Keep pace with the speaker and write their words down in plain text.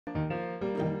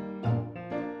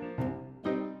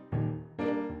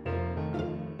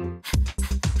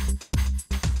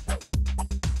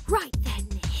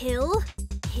hill.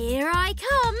 Here I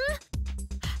come.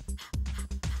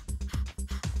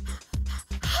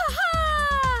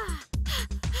 Ha-ha!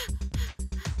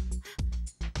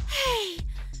 Hey.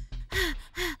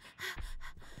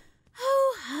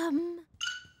 Oh,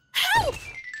 Help!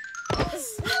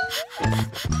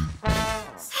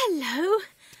 Hello.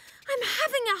 I'm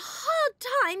having a hard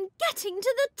time getting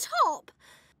to the top.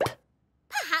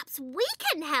 Perhaps we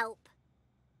can help.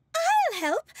 I'll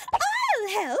help. I'll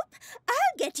help.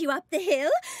 I'll get you up the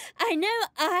hill. I know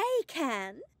I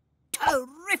can.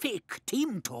 Terrific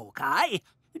team talk,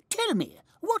 Tell me,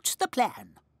 what's the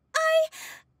plan?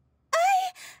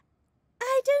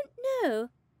 I don't know.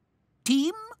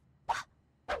 Team?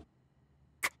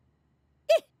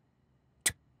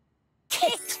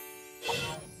 Kit!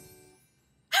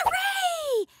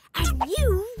 Hooray! A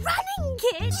new running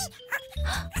kit!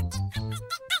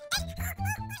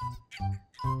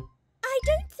 I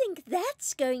don't think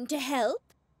that's going to help.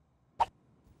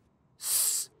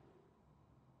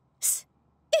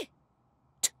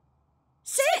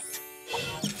 Sit!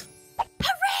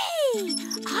 Hooray!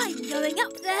 I'm going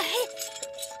up the hill.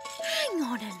 Hang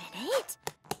on a minute.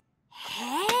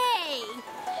 Hey!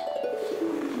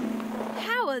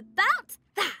 How about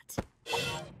that?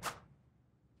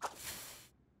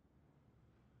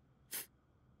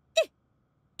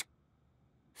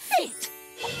 Fit!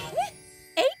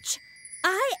 H,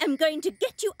 I am going to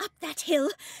get you up that hill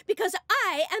because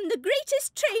I am the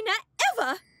greatest trainer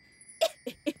ever.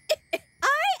 I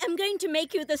am going to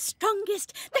make you the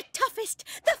strongest, the toughest,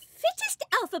 the fittest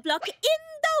Alphablock in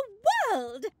the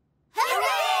world.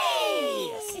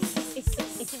 Hooray!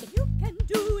 You can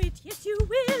do it, yes you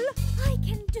will. I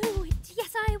can do it,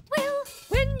 yes I will.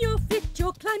 When you're fit,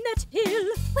 you'll climb that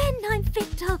hill. When I'm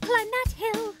fit, I'll climb that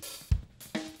hill.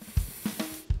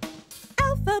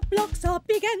 Alphablocks are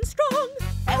big and strong.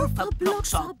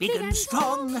 Alphablocks are big and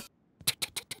strong.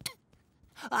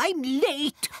 I'm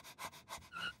late.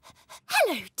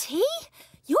 Hello, T.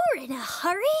 You're in a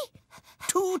hurry?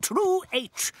 Too true,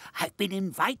 H. I've been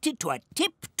invited to a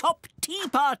tip-top tea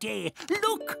party.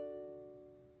 Look.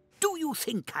 Do you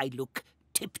think I look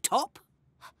tip-top?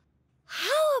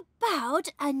 How about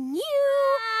a new...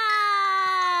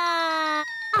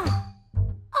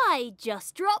 I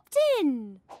just dropped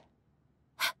in.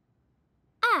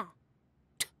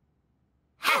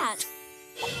 Hat.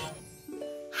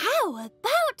 How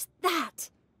about that?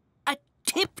 A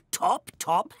tip-top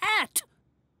top hat.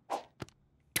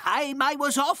 Time I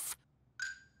was off.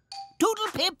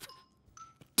 Doodle-pip.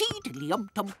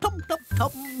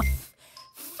 Teedly-um-tum-tum-tum-tum.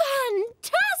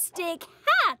 Fantastic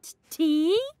hat,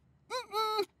 T.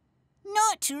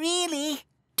 Not really.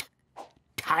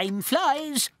 Time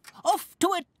flies. Off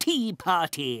to a tea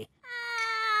party.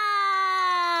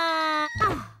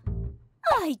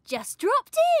 I just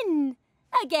dropped in.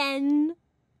 Again.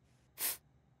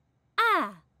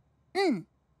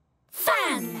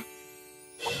 Fan.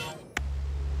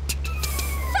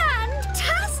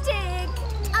 Fantastic!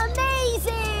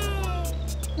 Amazing!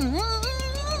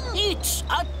 It's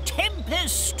a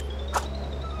tempest.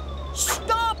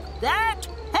 Stop that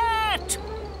hat!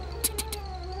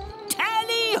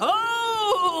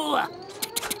 Tally-ho!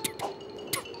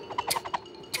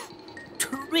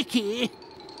 Tricky.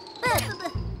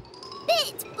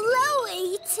 Bit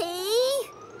blowy, T.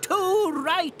 Too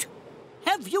right.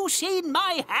 Have you seen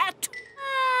my hat?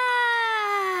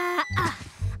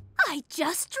 I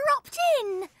just dropped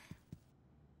in.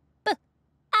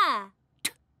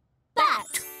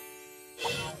 Bat.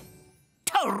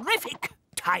 Terrific.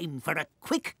 Time for a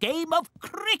quick game of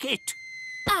cricket.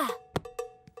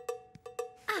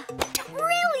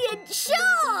 Brilliant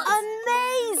shot!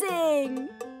 Amazing!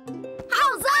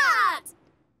 How's that?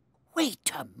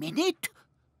 Wait a minute.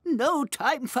 No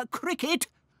time for cricket.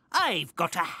 I've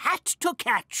got a hat to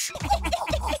catch.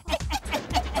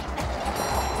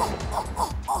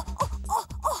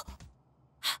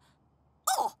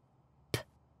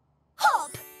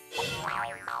 Hop!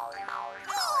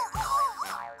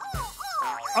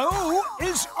 O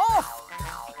is off.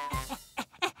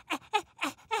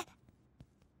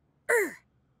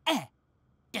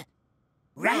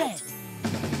 Red.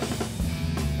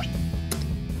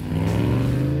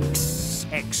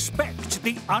 Expect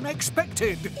the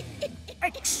unexpected.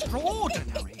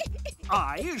 Extraordinary.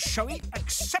 I is showing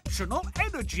exceptional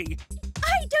energy.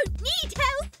 I don't need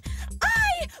help.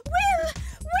 I will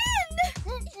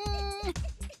win.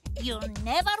 You'll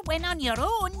never win on your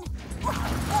own.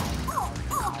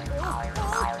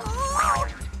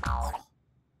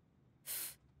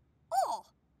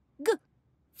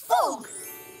 Fog!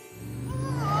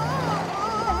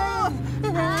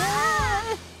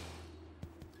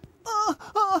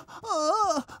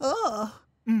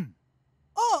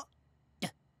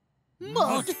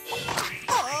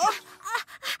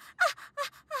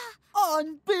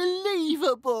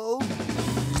 Unbelievable!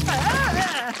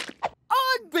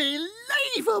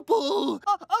 Unbelievable!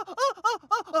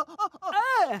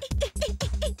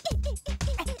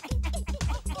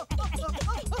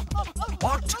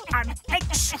 What an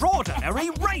extraordinary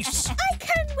race! I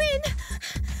can win!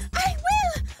 I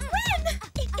will win!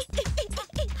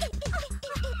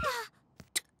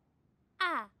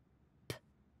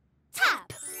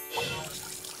 Tap.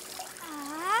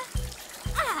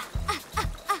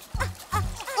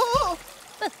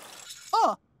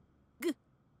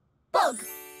 Bug.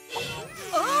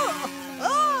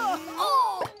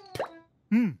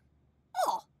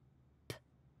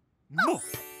 Mop.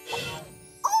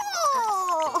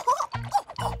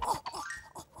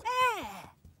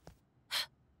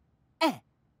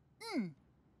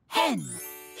 Hen.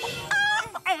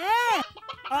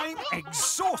 I'm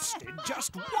exhausted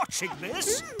just watching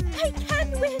this. I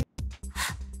can win!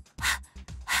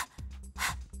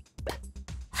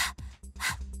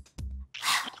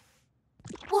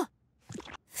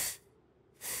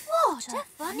 What a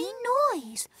funny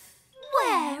noise.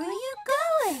 Where are you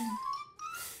going?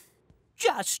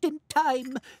 Just in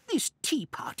time. This tea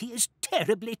party is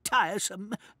terribly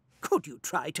tiresome. Could you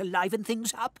try to liven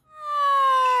things up?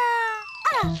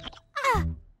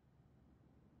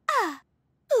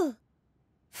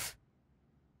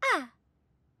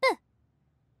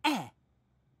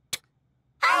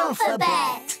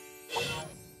 Alphabet.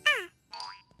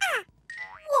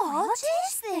 What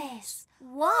is this?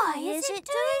 Why is it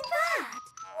doing that?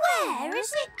 Where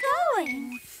is it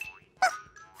going?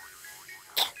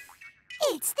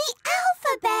 It's the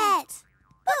alphabet.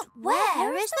 But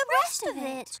where is the rest of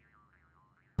it?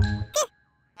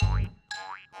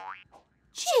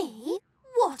 G?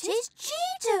 What is G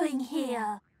doing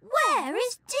here? Where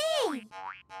is D?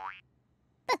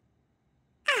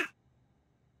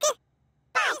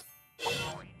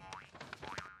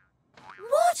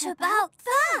 What about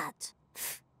that?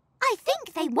 I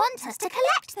think they want us to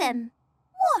collect them.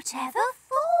 Whatever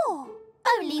for?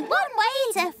 Only one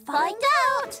way to find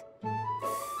out.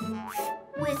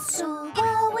 Whistle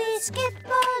while we skip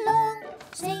along,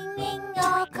 singing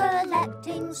our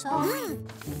collecting song.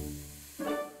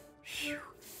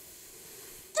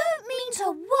 Don't mean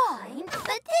to whine,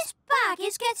 but this bag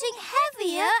is getting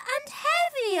heavier and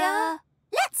heavier.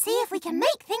 Let's see if we can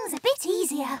make things a bit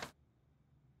easier.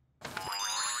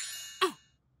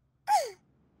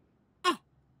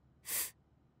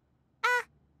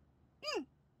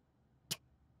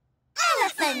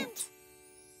 Elephant.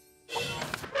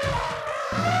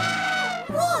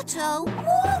 What a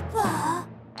whopper!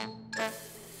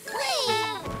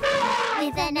 Whee!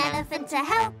 With an elephant to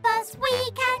help us,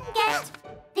 we can get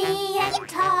the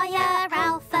entire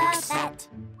alphabet.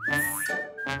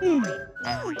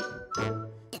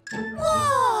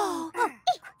 Whoa!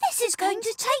 This is going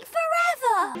to take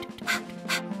forever.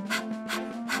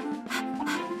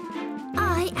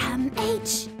 I am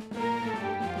H.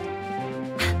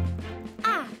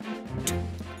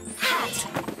 Hat.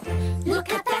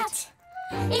 Look at that.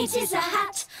 It is a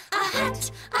hat, a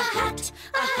hat, a hat,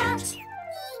 a hat.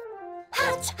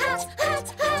 Hat, hat, hat,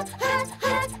 hat, hat,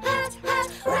 hat, hat,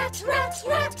 hat. Rat, rat,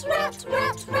 rat, rat,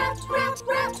 rat, rat, rat,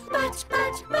 rat. Bat,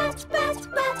 bat, bat, bat,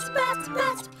 bat, bat,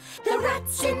 bat. The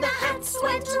rats in the hats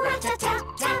went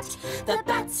rat-a-tat-tat. The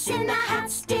bats in the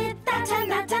hats did that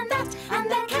and that and that. And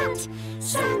the cat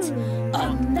sat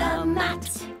on the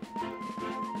mat.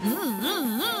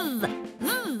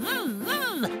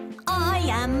 I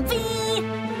am V.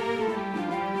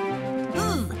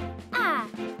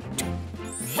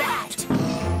 Vat.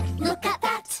 Look at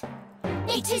that.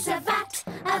 It is a vat,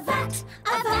 a vat,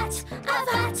 a vat, a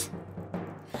vat.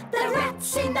 The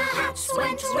rats in the hats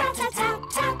went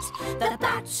rat-a-tat-tat. The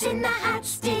bats in the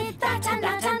hats did that and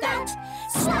that and that.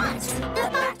 Splat! The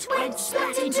bat went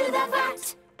splat into the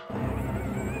vat.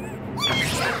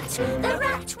 Splat! The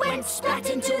rat went splat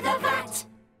into the vat.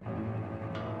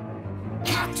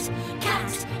 Cat,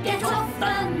 cat, get off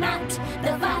the mat.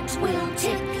 The vat will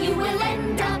tip, you will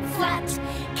end up flat.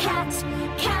 Cat,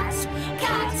 cat,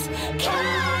 cat,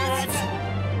 cat.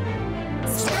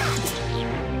 Splat!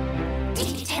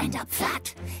 Did it end up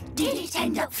flat? Did it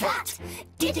end up flat?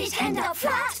 Did it end up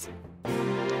flat?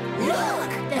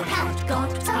 Look! The cat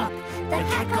got up. The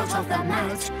cat got off the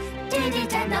mat. Did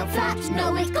it end up flat?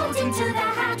 No, it got into the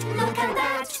hat. Look at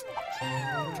that.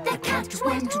 The cat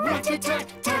went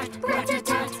rat-a-tat-tat,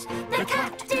 rat-a-tat. The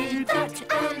cat did that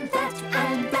and that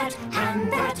and that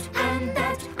and that and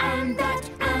that and that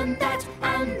and that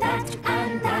and that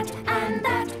and that and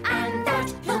that and that.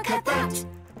 Look at that.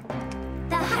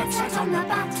 The hat sat on the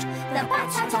bat, the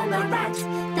bat sat on the rat,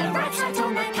 the rat sat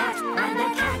on the cat, and the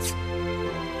cat,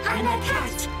 and the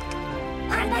cat.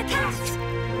 the cat,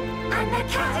 and the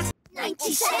cat.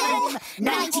 97,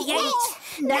 98,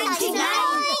 99,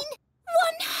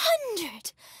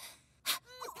 100!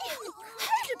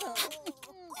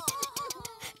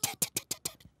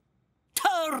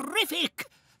 Terrific!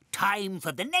 Time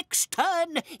for the next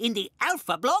turn in the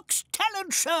Alphablocks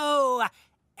talent show.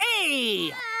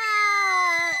 A!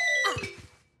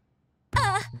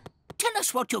 Tell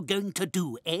us what you're going to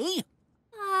do, A.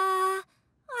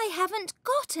 I haven't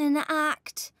got an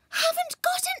act. Haven't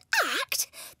got an act?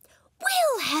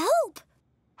 We'll help.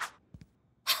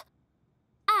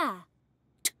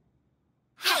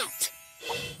 Hat.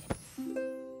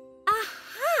 A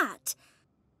hat.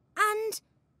 And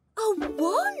a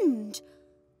wand.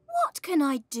 What can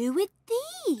I do with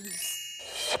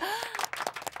these?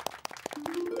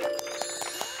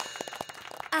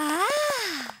 A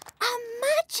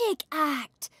magic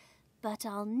act. But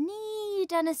I'll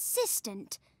need an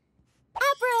assistant.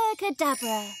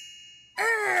 Abracadabra.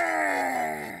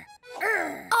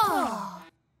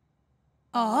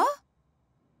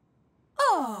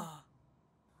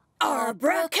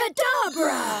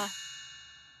 Abracadabra!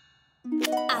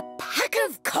 A pack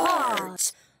of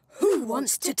cards. Who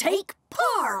wants to take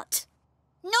part?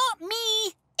 Not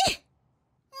me.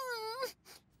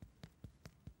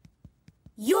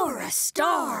 You're a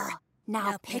star.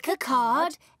 Now pick a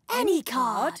card, any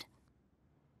card.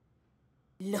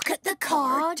 Look at the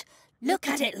card. Look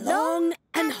at it long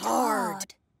and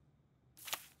hard.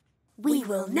 We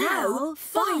will now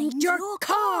find your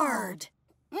card.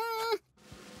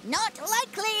 Not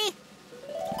likely.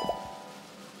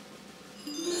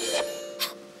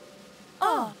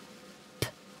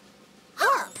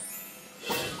 Harp.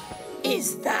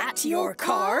 Is that your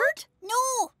card?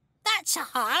 No, that's a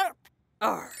harp.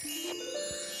 R.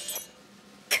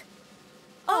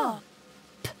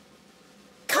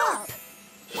 Carp.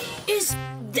 Is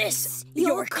this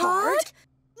your card?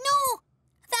 No,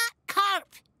 that carp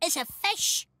is a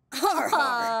fish.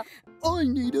 Har. I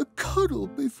need a cuddle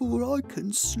before I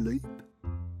can sleep.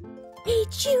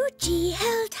 H.U.G.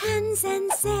 held hands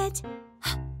and said,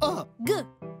 G.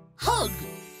 Hug.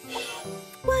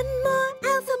 one more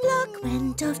Alphablock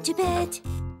went off to bed.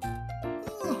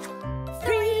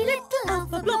 3 little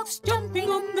Alphablocks jumping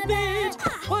on the bed.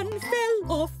 One fell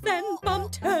off and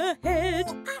bumped her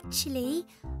head. Actually,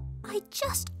 I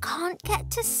just can't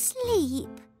get to sleep.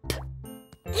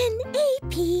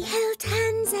 N.A.P. held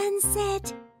hands and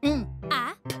said,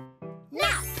 nap.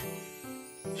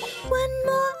 one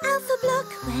more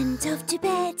Alphablock went off to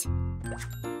bed.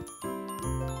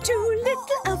 2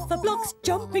 little Alphablocks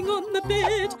jumping on the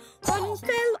bed. One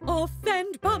fell off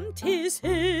and bumped his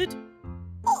head.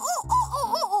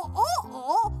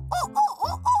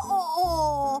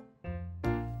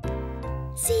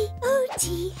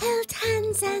 C.O.T. held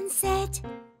hands and said,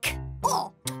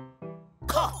 Cot.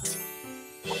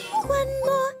 one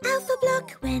more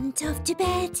Alphablock went off to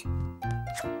bed.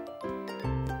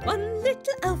 1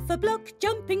 little Alphablock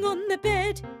jumping on the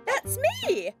bed. That's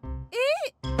me!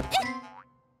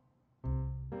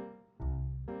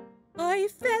 I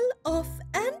fell off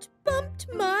and bumped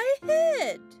my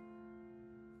head.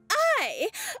 I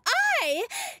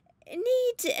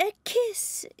need a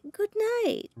kiss. Good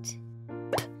night.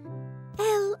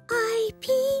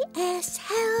 L.I.P.S.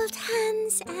 held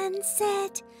hands and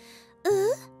said,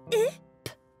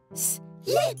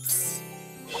 Lips.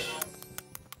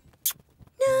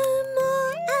 no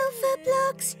more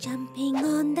Alphablocks jumping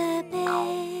on the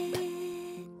bed.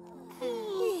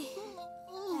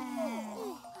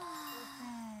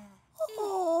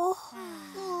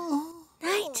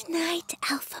 Night, night,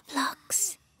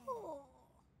 Alphablocks.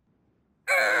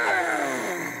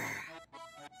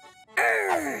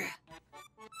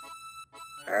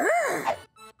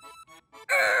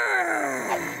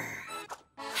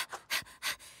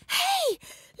 Hey,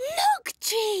 look,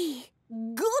 G!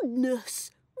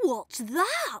 Goodness, what's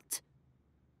that?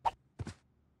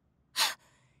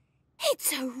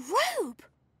 It's a robe.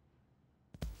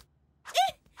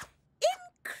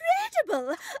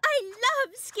 Incredible! I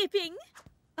love skipping.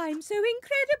 I'm so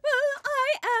incredible,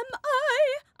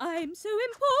 I'm so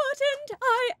important,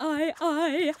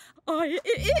 I.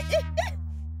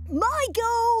 My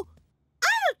go!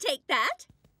 I'll take that.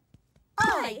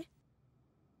 I.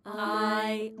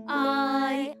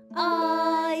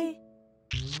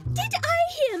 Did I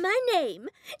hear my name?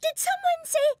 Did someone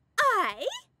say I?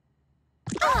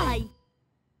 I.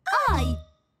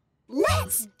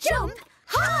 Let's jump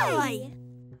high.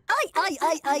 I.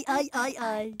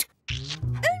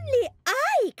 Only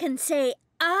I can say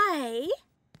I.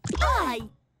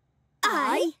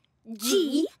 I-G-H-I.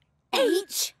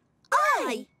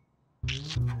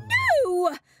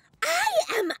 No! I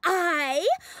am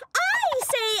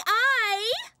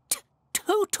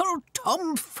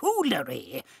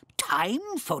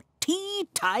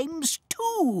times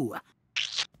 2.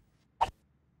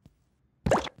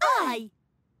 I.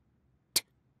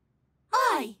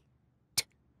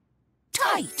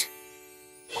 Tight.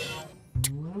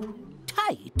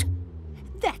 Tight?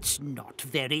 That's not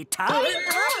very tight.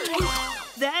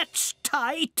 That's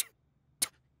tight.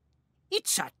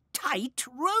 It's a tight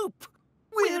rope.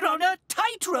 We're on a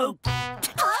tightrope.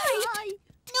 Tight?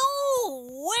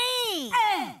 No way!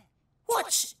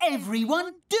 What's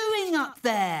everyone doing up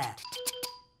there?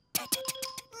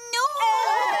 No!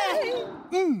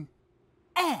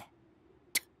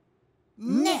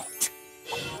 Net.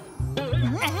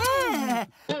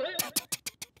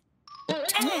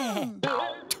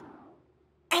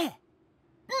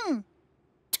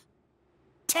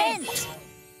 Tent.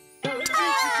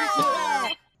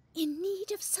 In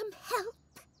need of some help?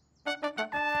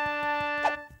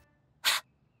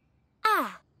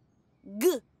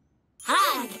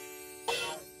 Hag.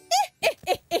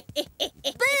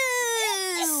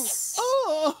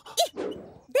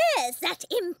 There's that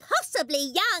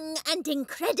impossibly young and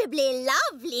incredibly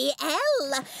lovely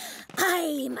Elle.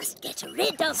 I must get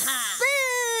rid of her.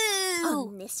 Boo!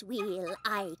 On this wheel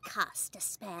I cast a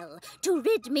spell to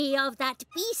rid me of that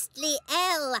beastly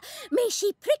Elle. May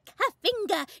she prick her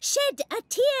finger, shed a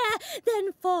tear,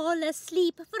 then fall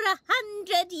asleep for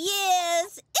 100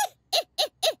 years.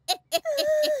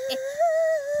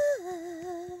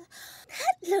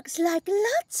 That looks like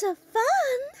lots of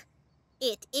fun.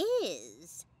 It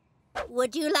is.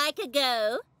 Would you like a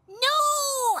go?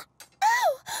 No!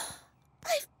 Ow!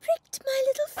 I've pricked my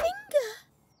little finger.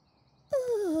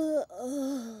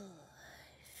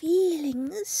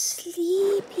 Feeling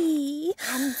sleepy.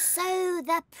 And so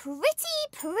the pretty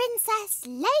princess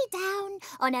lay down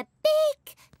on a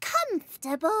big,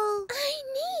 comfortable... I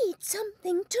need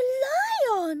something to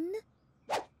lie on.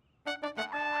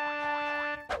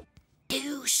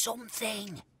 Do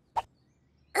something.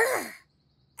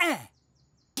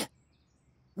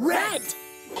 Red.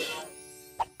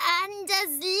 And as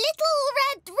Little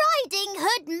Red Riding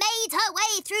Hood made her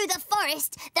way through the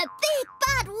forest, the big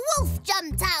bad wolf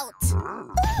jumped out.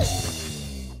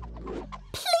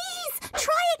 Please,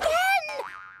 try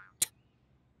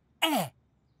again.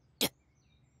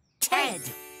 Ted.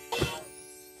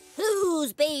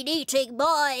 Who's been eating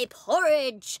my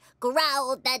porridge?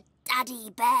 Growled the daddy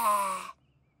bear.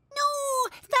 No,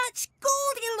 that's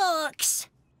Goldilocks.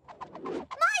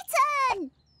 My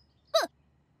turn.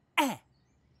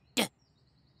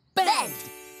 Bed.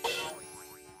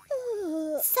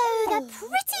 So the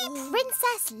pretty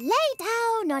princess lay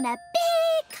down on a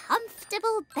big,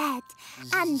 comfortable bed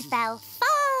and fell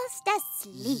fast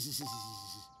asleep.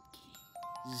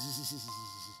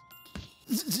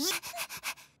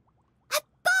 A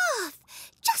bath!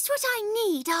 Just what I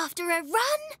need after a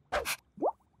run.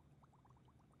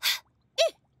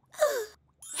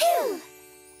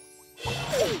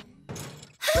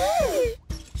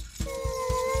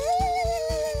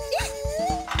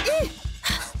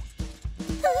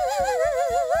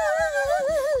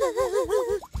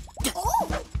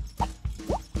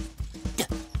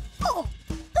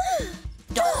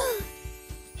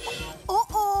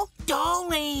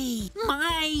 Dolly!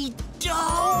 My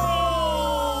doll!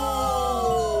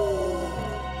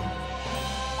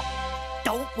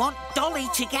 Don't want Dolly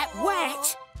to get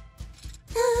wet.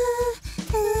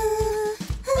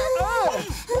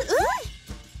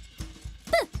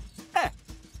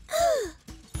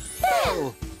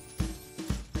 Oh.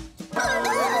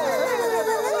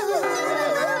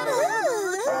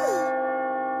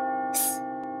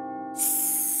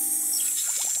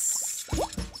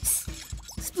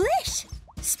 Splish!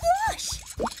 Splosh!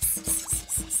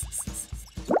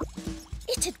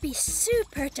 It'd be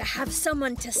super to have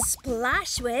someone to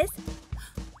splash with.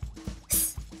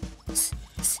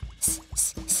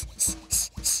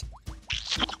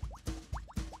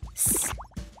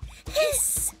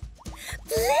 Hiss!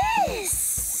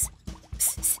 Bliss!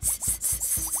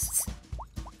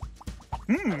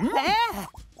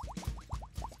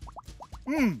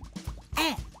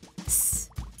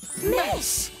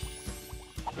 Mess!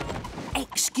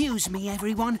 Excuse me,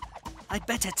 everyone. I'd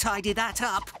better tidy that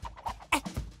up.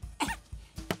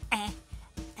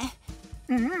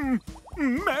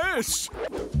 Mess!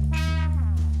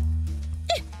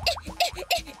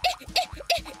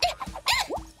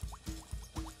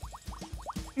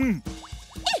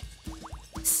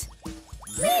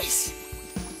 Miss!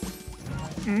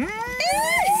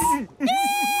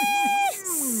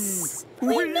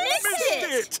 We missed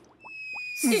it!